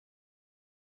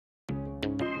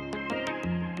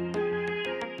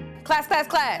Class, class,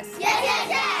 class. Yes, yes,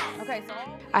 yes. Okay, so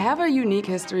I have a unique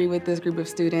history with this group of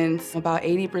students. About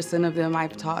 80% of them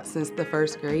I've taught since the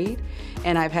first grade,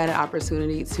 and I've had an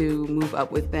opportunity to move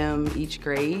up with them each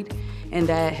grade. And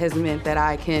that has meant that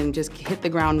I can just hit the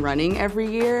ground running every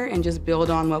year and just build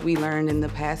on what we learned in the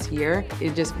past year.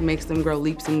 It just makes them grow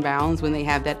leaps and bounds when they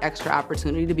have that extra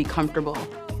opportunity to be comfortable.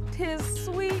 His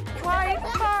sweet white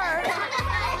heart.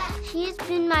 She's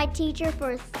been my teacher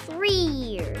for 3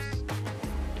 years.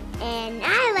 And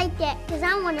I like that because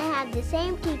I want to have the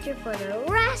same teacher for the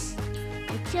rest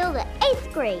until the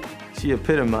 8th grade. She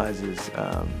epitomizes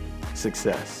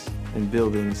success and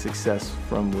building success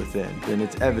from within. And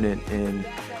it's evident in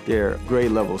their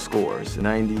grade level scores.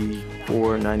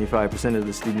 94, 95% of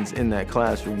the students in that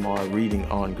classroom are reading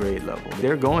on grade level.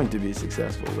 They're going to be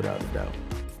successful without a doubt.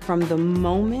 From the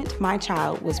moment my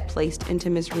child was placed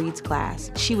into Ms. Reed's class,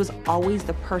 she was always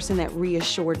the person that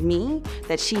reassured me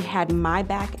that she had my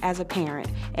back as a parent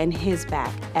and his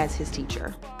back as his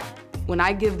teacher. When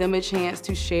I give them a chance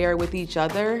to share with each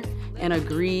other and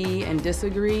agree and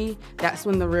disagree, that's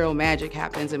when the real magic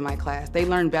happens in my class. They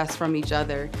learn best from each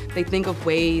other. They think of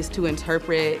ways to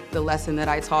interpret the lesson that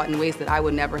I taught in ways that I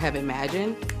would never have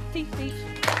imagined. Okay,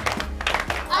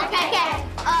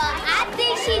 I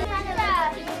think she's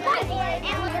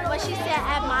what she said,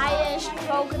 admire,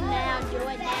 stroke it now, do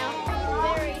it now.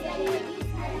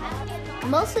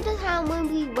 Most of the time when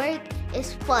we work,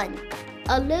 it's fun.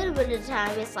 A little bit of the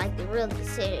time, it's like really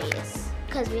serious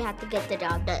because we have to get the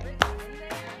job done.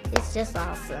 It's just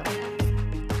awesome.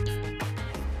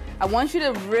 I want you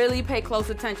to really pay close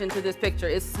attention to this picture.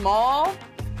 It's small,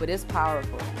 but it's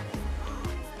powerful.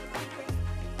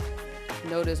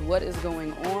 Notice what is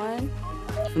going on.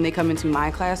 When they come into my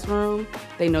classroom,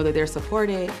 they know that they're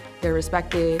supported, they're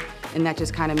respected, and that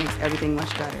just kind of makes everything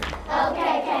much better.